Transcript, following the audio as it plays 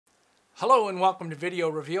Hello and welcome to Video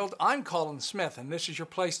Revealed. I'm Colin Smith and this is your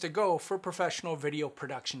place to go for professional video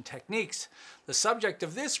production techniques. The subject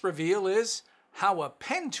of this reveal is how a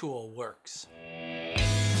pen tool works.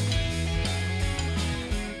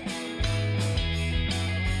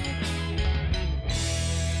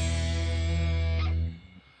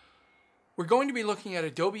 We're going to be looking at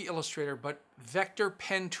Adobe Illustrator, but vector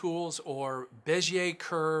pen tools or Bezier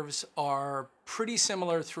curves are pretty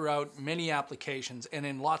similar throughout many applications, and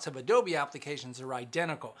in lots of Adobe applications they're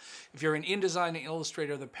identical. If you're in InDesign and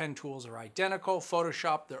Illustrator, the pen tools are identical.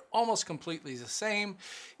 Photoshop, they're almost completely the same.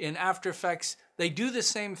 In After Effects, they do the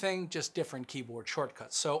same thing, just different keyboard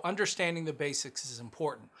shortcuts. So understanding the basics is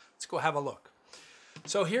important. Let's go have a look.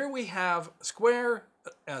 So here we have a square,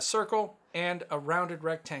 a circle, and a rounded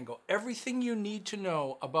rectangle. Everything you need to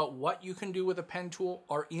know about what you can do with a pen tool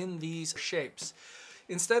are in these shapes.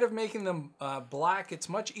 Instead of making them black, it's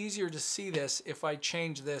much easier to see this if I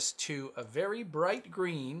change this to a very bright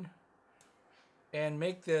green and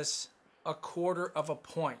make this a quarter of a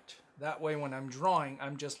point. That way when I'm drawing,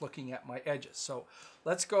 I'm just looking at my edges. So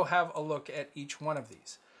let's go have a look at each one of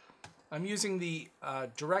these. I'm using the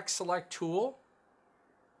direct select tool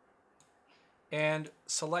and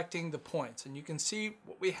selecting the points. And you can see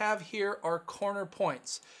what we have here are corner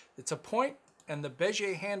points. It's a point and the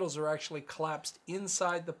Bezier handles are actually collapsed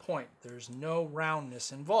inside the point. There's no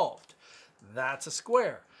roundness involved. That's a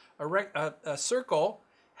square. A circle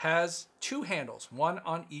has two handles, one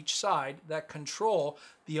on each side, that control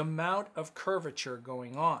the amount of curvature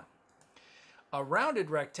going on. A rounded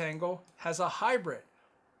rectangle has a hybrid.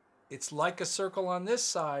 It's like a circle on this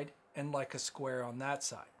side and like a square on that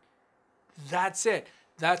side. That's it.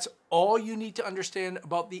 That's all you need to understand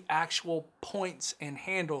about the actual points and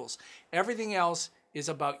handles. Everything else is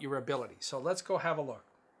about your ability. So let's go have a look.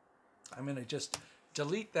 I'm going to just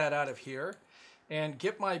delete that out of here and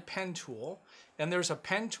get my pen tool. And there's a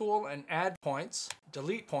pen tool and add points,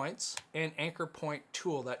 delete points, and anchor point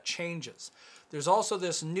tool that changes. There's also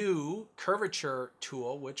this new curvature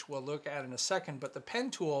tool, which we'll look at in a second, but the pen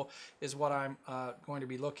tool is what I'm going to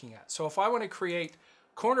be looking at. So if I want to create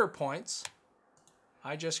corner points,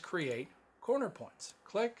 I just create corner points.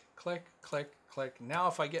 Click, click, click, click. Now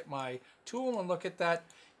if I get my tool and look at that,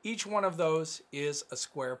 each one of those is a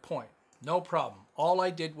square point. No problem. All I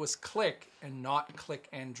did was click and not click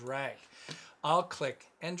and drag. I'll click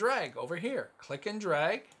and drag over here. Click and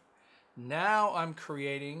drag. Now I'm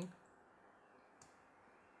creating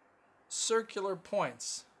circular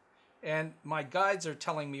points. And my guides are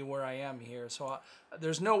telling me where I am here. So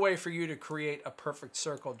there's no way for you to create a perfect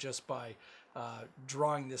circle just by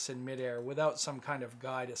drawing this in midair without some kind of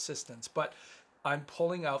guide assistance. But I'm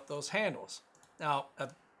pulling out those handles. Now,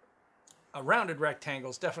 a rounded rectangle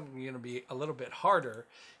is definitely going to be a little bit harder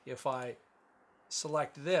if I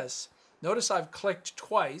select this. Notice I've clicked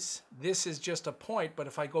twice. This is just a point, but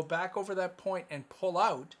if I go back over that point and pull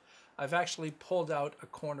out, I've actually pulled out a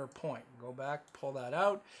corner point. Go back, pull that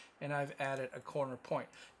out, and I've added a corner point.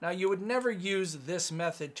 Now you would never use this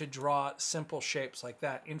method to draw simple shapes like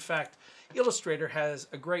that. In fact, Illustrator has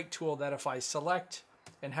a great tool that if I select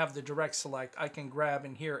and have the direct select, I can grab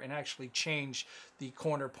in here and actually change the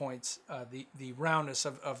corner points, the roundness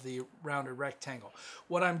of the rounded rectangle.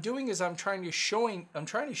 What I'm doing is I'm trying to show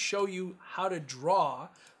you how to draw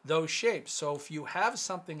those shapes. So if you have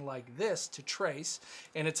something like this to trace,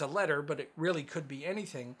 and it's a letter, but it really could be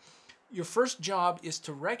anything, your first job is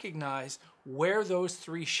to recognize where those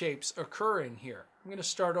three shapes occur in here. I'm going to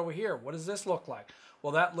start over here. What does this look like?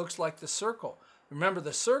 Well, that looks like the circle. Remember,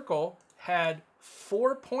 the circle had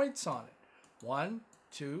 4 points on it. 1,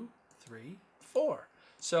 2, 3, 4.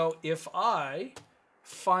 So if I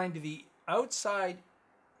find the outside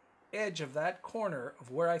edge of that corner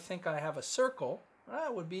of where I think I have a circle,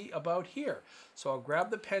 that would be about here. So I'll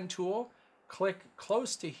grab the pen tool, click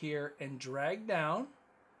close to here, and drag down.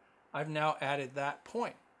 I've now added that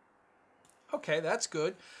point. Okay, that's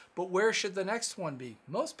good, but where should the next one be?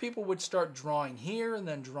 Most people would start drawing here and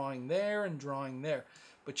then drawing there and drawing there.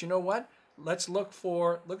 But you know what? Let's look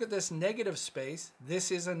at this negative space.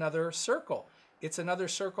 This is another circle. It's another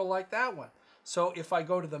circle like that one. So if I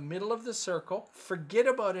go to the middle of the circle, forget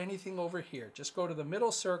about anything over here. Just go to the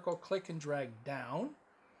middle circle, click and drag down.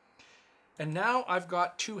 And now I've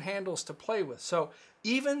got two handles to play with. So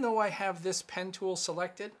even though I have this pen tool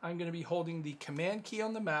selected, I'm going to be holding the Command key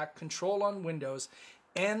on the Mac, Control on Windows,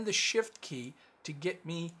 and the Shift key to get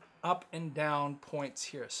me up and down points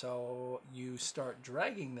here. So you start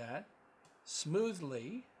dragging that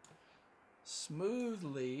smoothly,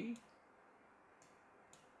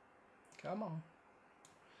 come on,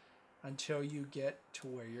 until you get to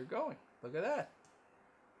where you're going. Look at that.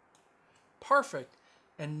 perfect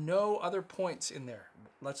and no other points in there.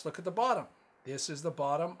 Let's look at the bottom. This is the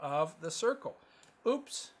bottom of the circle.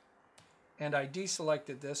 Oops. And I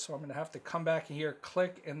deselected this, so I'm going to have to come back here,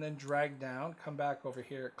 click, and then drag down. Come back over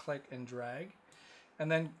here, click, and drag.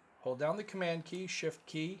 And then hold down the Command key, Shift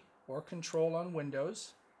key, or Control on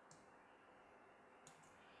Windows.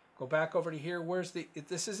 Go back over to here.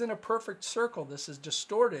 This isn't a perfect circle. This is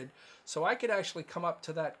distorted. So I could actually come up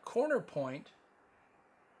to that corner point,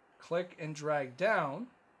 click and drag down,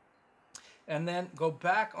 and then go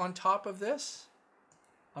back on top of this.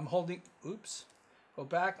 I'm holding, oops. Go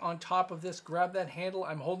back on top of this, grab that handle.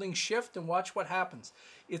 I'm holding Shift and watch what happens.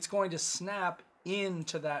 It's going to snap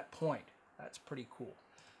into that point. That's pretty cool.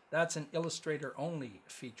 That's an Illustrator only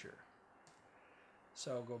feature.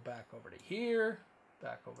 So go back over to here,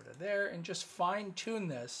 back over to there, and just fine tune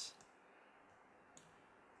this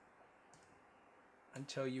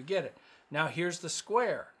until you get it. Now here's the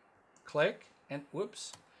square. Click and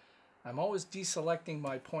whoops. I'm always deselecting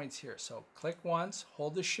my points here. So click once,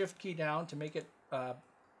 hold the Shift key down to make it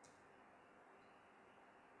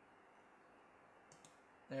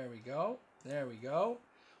there we go. There we go.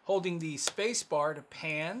 Holding the space bar to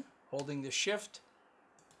pan, holding the Shift,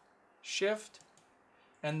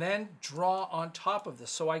 and then draw on top of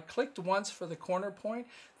this. So I clicked once for the corner point,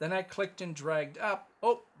 then I clicked and dragged up.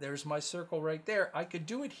 Oh, there's my circle right there. I could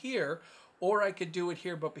do it here, or I could do it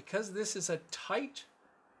here, but because this is a tight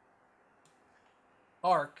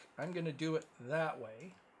arc, I'm going to do it that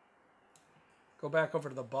way. Go back over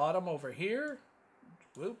to the bottom over here.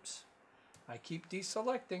 Whoops. I keep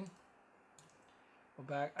deselecting. Go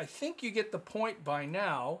back. I think you get the point by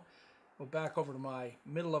now. Go back over to my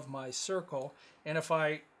middle of my circle. And if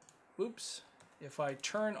I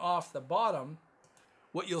turn off the bottom,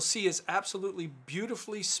 what you'll see is absolutely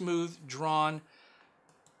beautifully smooth drawn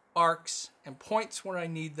arcs and points where I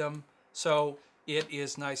need them. So it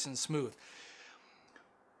is nice and smooth.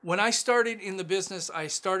 When I started in the business, I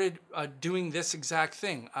started doing this exact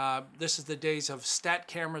thing. This is the days of stat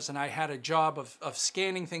cameras, and I had a job of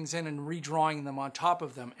scanning things in and redrawing them on top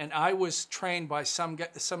of them. And I was trained by some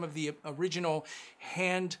of the original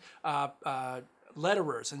hand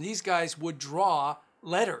letterers, and these guys would draw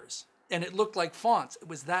letters, and it looked like fonts. It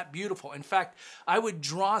was that beautiful. In fact, I would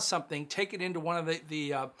draw something, take it into one of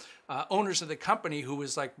the owners of the company, who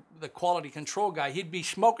was like the quality control guy. He'd be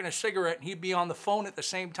smoking a cigarette, and he'd be on the phone at the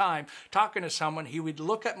same time talking to someone. He would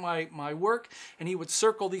look at my work, and he would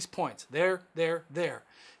circle these points. There, there, there.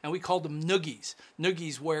 And we called them noogies.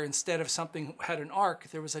 Noogies, where instead of something had an arc,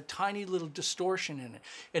 there was a tiny little distortion in it.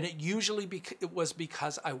 And it usually it was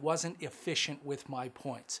because I wasn't efficient with my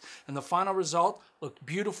points. And the final result looked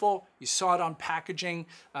beautiful. You saw it on packaging.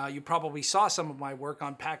 You probably saw some of my work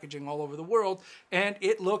on packaging all over the world. And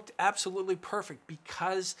it looked absolutely perfect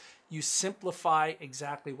because you simplify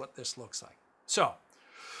exactly what this looks like. So,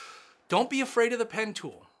 don't be afraid of the pen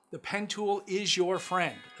tool. The pen tool is your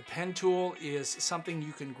friend. The pen tool is something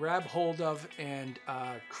you can grab hold of and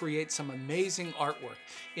create some amazing artwork.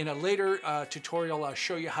 In a later tutorial, I'll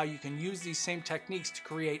show you how you can use these same techniques to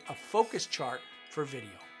create a focus chart for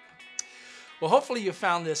video. Well, hopefully you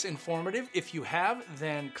found this informative. If you have,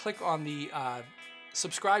 then click on the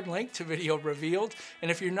subscribe link to Video Revealed.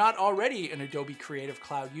 And if you're not already an Adobe Creative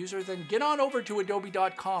Cloud user, then get on over to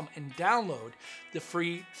adobe.com and download the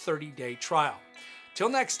free 30-day trial. Till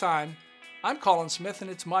next time, I'm Colin Smith, and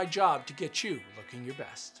it's my job to get you looking your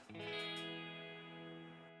best.